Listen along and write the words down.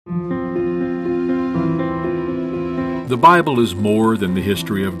The Bible is more than the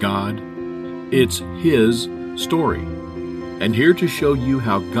history of God. It's His story. And here to show you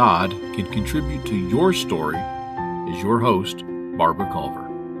how God can contribute to your story is your host, Barbara Culver.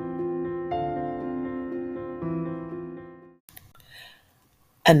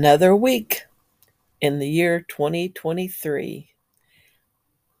 Another week in the year 2023.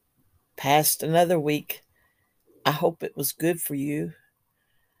 Past another week. I hope it was good for you.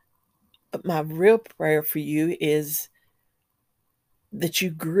 But my real prayer for you is that you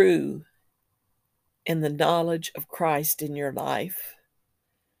grew in the knowledge of Christ in your life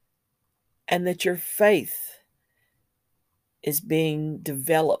and that your faith is being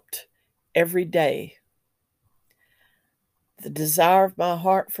developed every day. The desire of my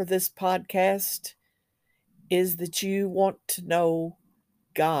heart for this podcast is that you want to know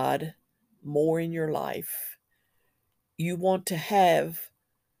God more in your life. You want to have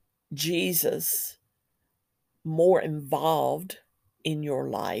Jesus more involved in your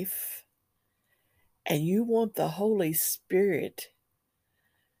life, and you want the Holy Spirit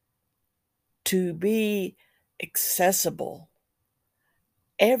to be accessible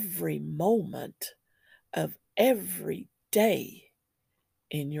every moment of every day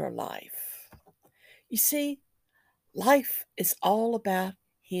in your life. You see, life is all about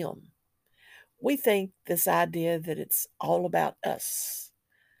Him. We think this idea that it's all about us,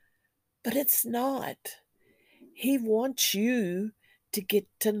 but it's not. He wants you to get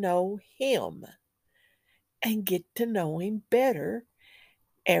to know Him and get to know Him better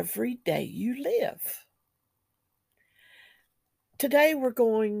every day you live. Today we're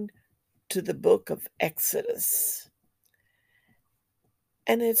going to the book of Exodus,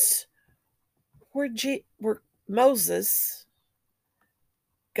 and it's where Moses,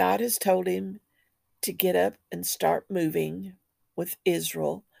 God has told him to get up and start moving with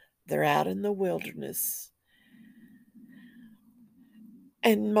Israel. They're out in the wilderness.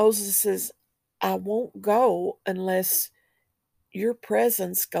 And Moses says, I won't go unless your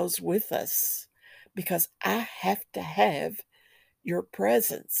presence goes with us, because I have to have your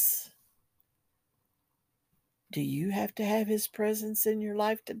presence. Do you have to have His presence in your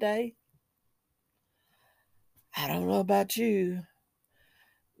life today? I don't know about you,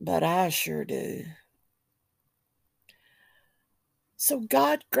 but I sure do. So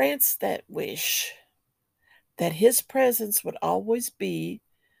God grants that wish, that His presence would always be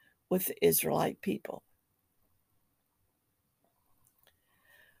with the Israelite people.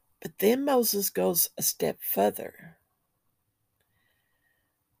 But then Moses goes a step further,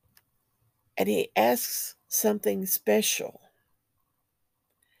 and he asks something special.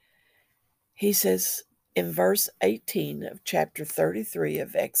 He says in verse 18 of chapter 33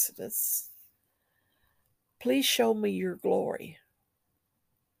 of Exodus, please show me your glory.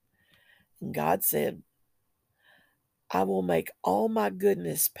 And God said, I will make all my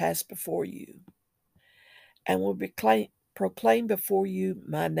goodness pass before you, and will proclaim before you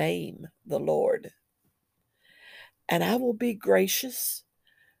my name, the Lord. And I will be gracious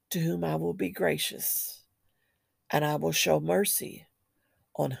to whom I will be gracious, and I will show mercy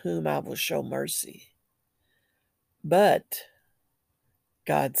on whom I will show mercy. But,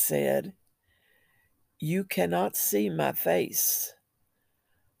 God said, you cannot see my face,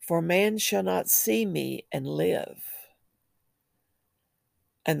 for man shall not see me and live.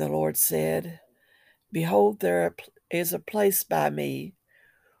 And the Lord said, behold, there is a place by me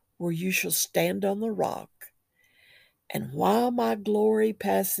where you shall stand on the rock, and while my glory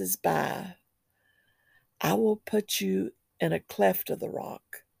passes by, I will put you in a cleft of the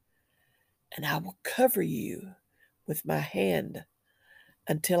rock, and I will cover you with my hand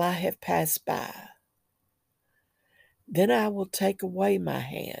until I have passed by. Then I will take away my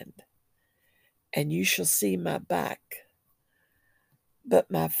hand, and you shall see my back, but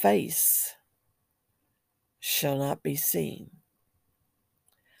my face shall not be seen.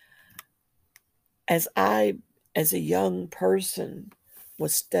 As a young person,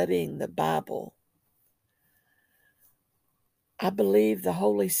 was studying the Bible, I believe the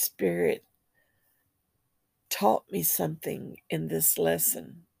Holy Spirit taught me something in this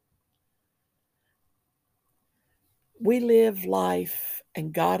lesson. We live life,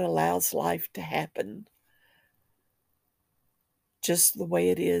 and God allows life to happen just the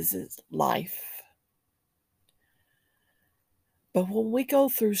way it is life. But when we go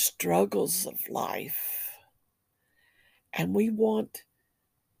through struggles of life and we want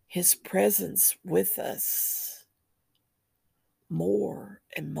His presence with us more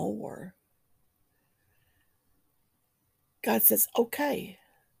and more, God says, okay,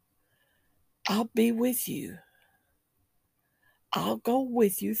 I'll be with you. I'll go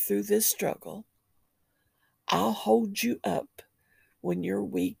with you through this struggle. I'll hold you up when you're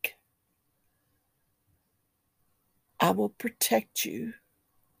weak. I will protect you.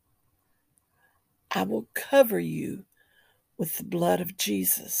 I will cover you with the blood of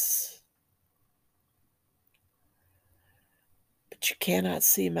Jesus. But you cannot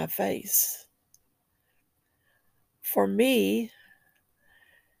see my face. For me,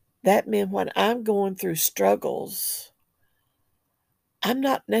 that meant when I'm going through struggles, I'm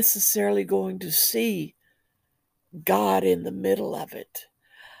not necessarily going to see God in the middle of it.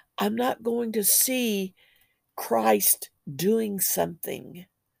 I'm not going to see Christ doing something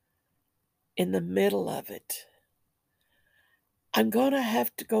in the middle of it. I'm going to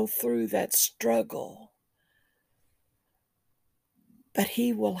have to go through that struggle, but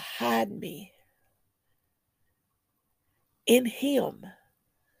He will hide me in Him.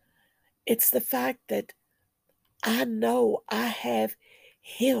 It's the fact that I know I have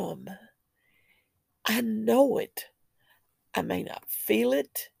Him. I know it. I may not feel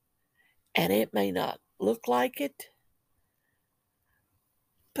it, and it may not look like it,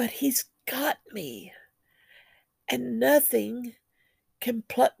 but He's got me, and nothing can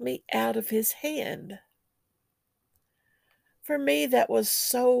pluck me out of His hand. For me, that was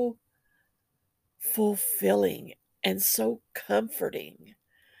so fulfilling and so comforting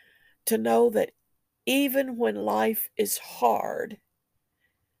to know that even when life is hard,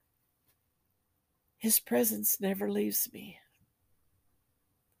 His presence never leaves me.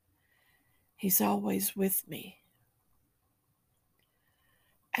 He's always with me.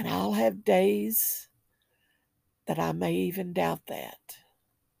 And I'll have days that I may even doubt that.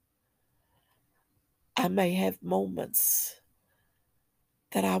 I may have moments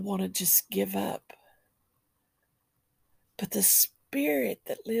that I want to just give up. But the Spirit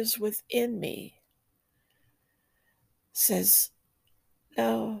that lives within me says,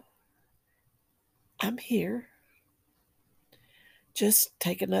 no, I'm here. Just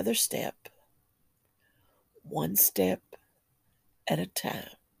take another step, one step at a time.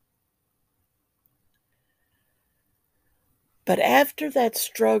 But after that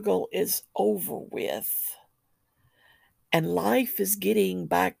struggle is over with and life is getting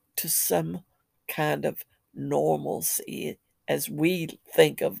back to some kind of normalcy as we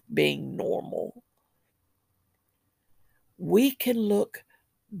think of being normal, we can look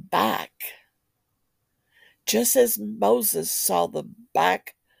back just as Moses saw the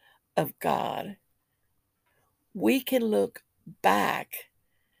back of God. We can look back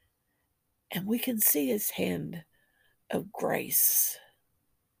and we can see His hand of grace.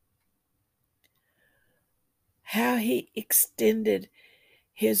 How He extended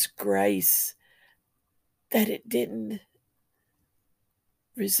His grace, that it didn't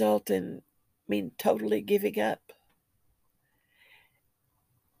result in me totally giving up.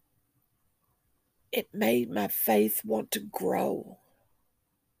 It made my faith want to grow.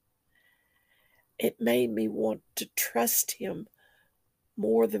 It made me want to trust Him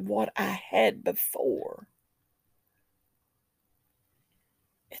more than what I had before.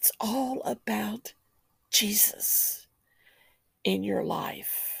 It's all about Jesus in your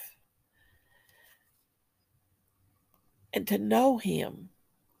life. And to know Him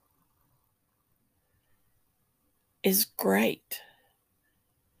is great.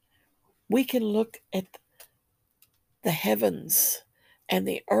 We can look at the heavens and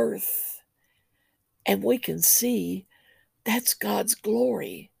the earth, and we can see that's God's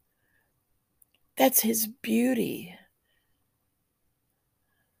glory. That's His beauty.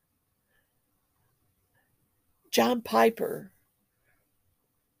 John Piper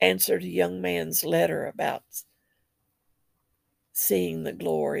answered a young man's letter about seeing the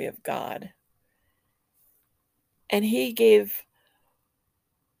glory of God. And he gave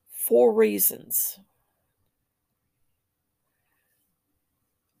 4 reasons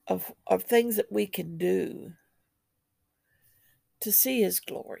of things that we can do to see His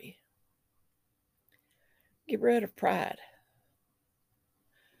glory. Get rid of pride.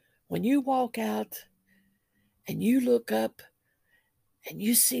 When you walk out and you look up and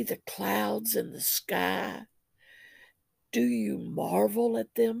you see the clouds in the sky, do you marvel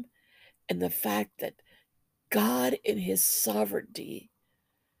at them and the fact that God in His sovereignty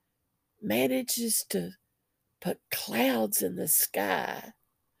manages to put clouds in the sky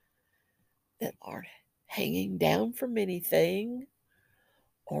that aren't hanging down from anything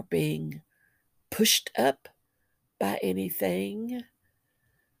or being pushed up by anything?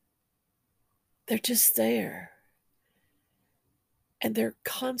 They're just there. And they're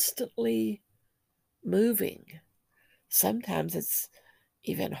constantly moving. Sometimes it's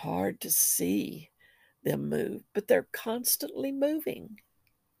even hard to see them move, but they're constantly moving.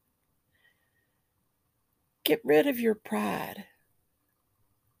 Get rid of your pride.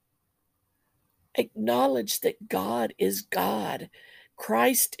 Acknowledge that God is God.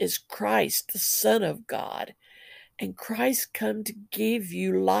 Christ is Christ, the Son of God. And Christ come to give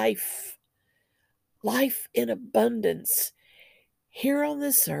you life, life in abundance here on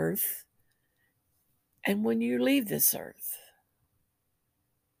this earth and when you leave this earth.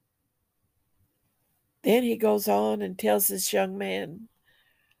 Then he goes on and tells this young man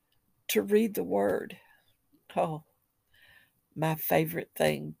to read the word. Oh, my favorite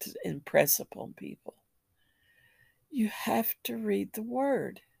thing to impress upon people. You have to read the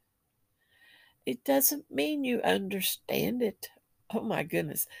word. It doesn't mean you understand it. Oh my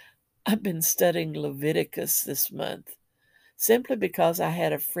goodness. I've been studying Leviticus this month simply because I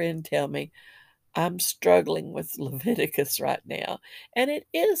had a friend tell me I'm struggling with Leviticus right now. And it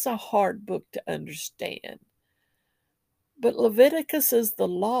is a hard book to understand. But Leviticus is the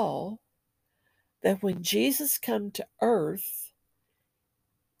law that when Jesus came to earth,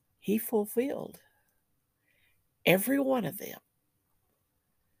 he fulfilled every one of them.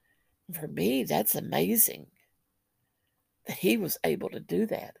 For me, that's amazing that he was able to do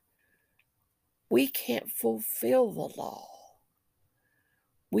that. We can't fulfill the law.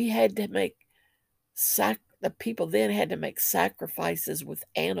 We had to make the people then had to make sacrifices with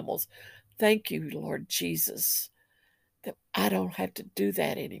animals. Thank you, Lord Jesus, that I don't have to do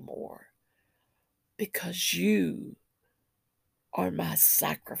that anymore because you are my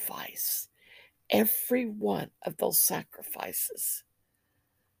sacrifice. Every one of those sacrifices,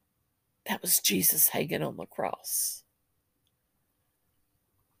 that was Jesus hanging on the cross.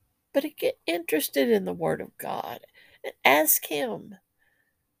 But get interested in the Word of God and ask Him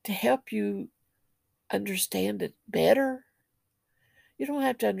to help you understand it better. You don't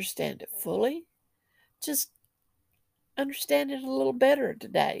have to understand it fully. Just understand it a little better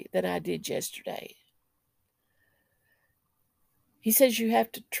today than I did yesterday. He says you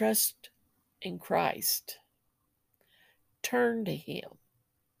have to trust in Christ. Turn to Him.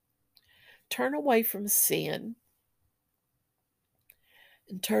 Turn away from sin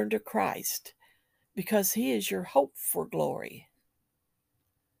and turn to Christ because He is your hope for glory.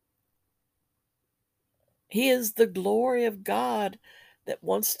 He is the glory of God that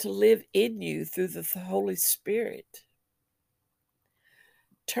wants to live in you through the Holy Spirit.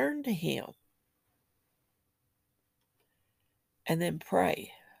 Turn to Him and then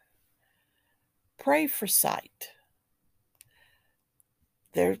pray. Pray for sight.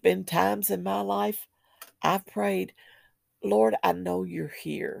 There have been times in my life I've prayed, Lord, I know you're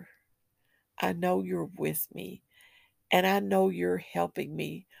here. I know you're with me. And I know you're helping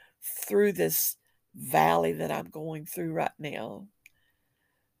me through this valley that I'm going through right now.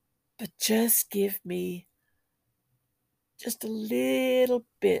 But just give me just a little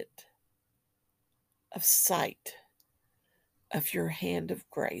bit of sight of your hand of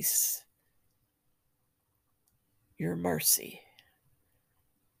grace, your mercy,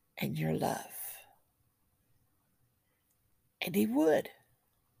 and your love. And He would.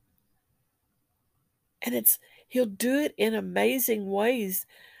 And He'll do it in amazing ways,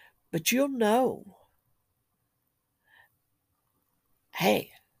 but you'll know,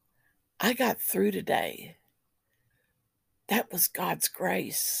 hey, I got through today. That was God's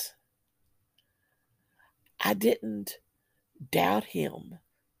grace. I didn't doubt Him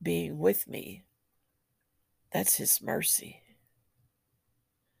being with me. That's His mercy.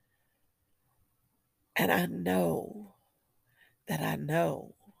 And I know that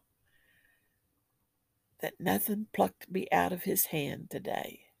nothing plucked me out of His hand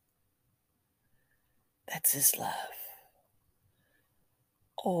today. That's His love.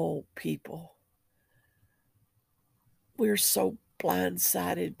 Oh, people, we're so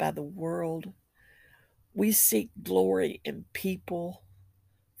blindsided by the world. We seek glory in people,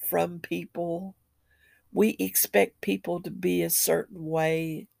 from people. We expect people to be a certain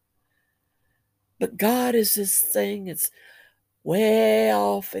way. But God is this thing, it's way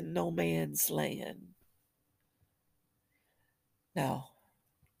off in no man's land. No,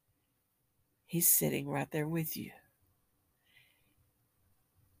 He's sitting right there with you.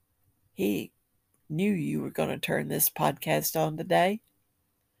 He knew you were going to turn this podcast on today,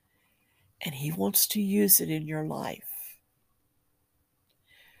 and He wants to use it in your life.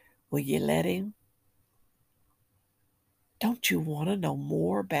 Will you let Him? Don't you want to know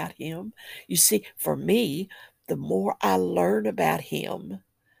more about Him? You see, for me, the more I learn about Him,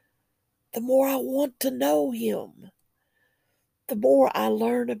 the more I want to know Him. The more I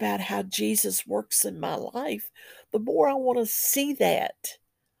learn about how Jesus works in my life, the more I want to see that.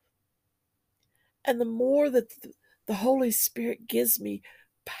 And the more that the Holy Spirit gives me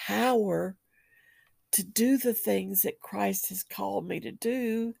power to do the things that Christ has called me to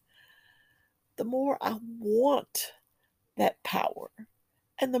do, the more I want that power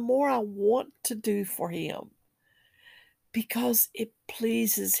and the more I want to do for Him, because it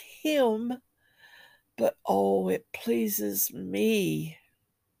pleases Him, but oh, it pleases me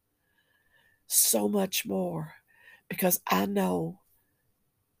so much more, because I know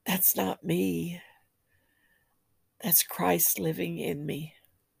that's not me. That's Christ living in me,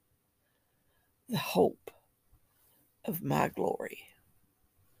 the hope of my glory.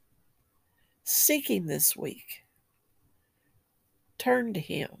 Seek Him this week. Turn to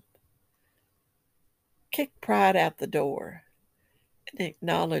Him. Kick pride out the door and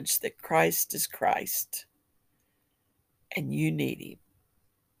acknowledge that Christ is Christ and you need Him.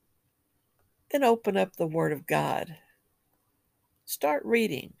 Then open up the Word of God. Start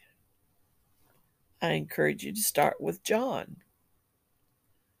reading. I encourage you to start with John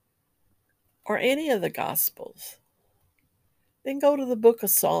or any of the Gospels. Then go to the book of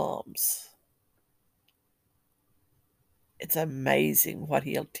Psalms. It's amazing what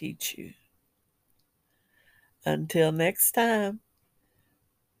He'll teach you. Until next time,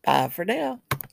 bye for now.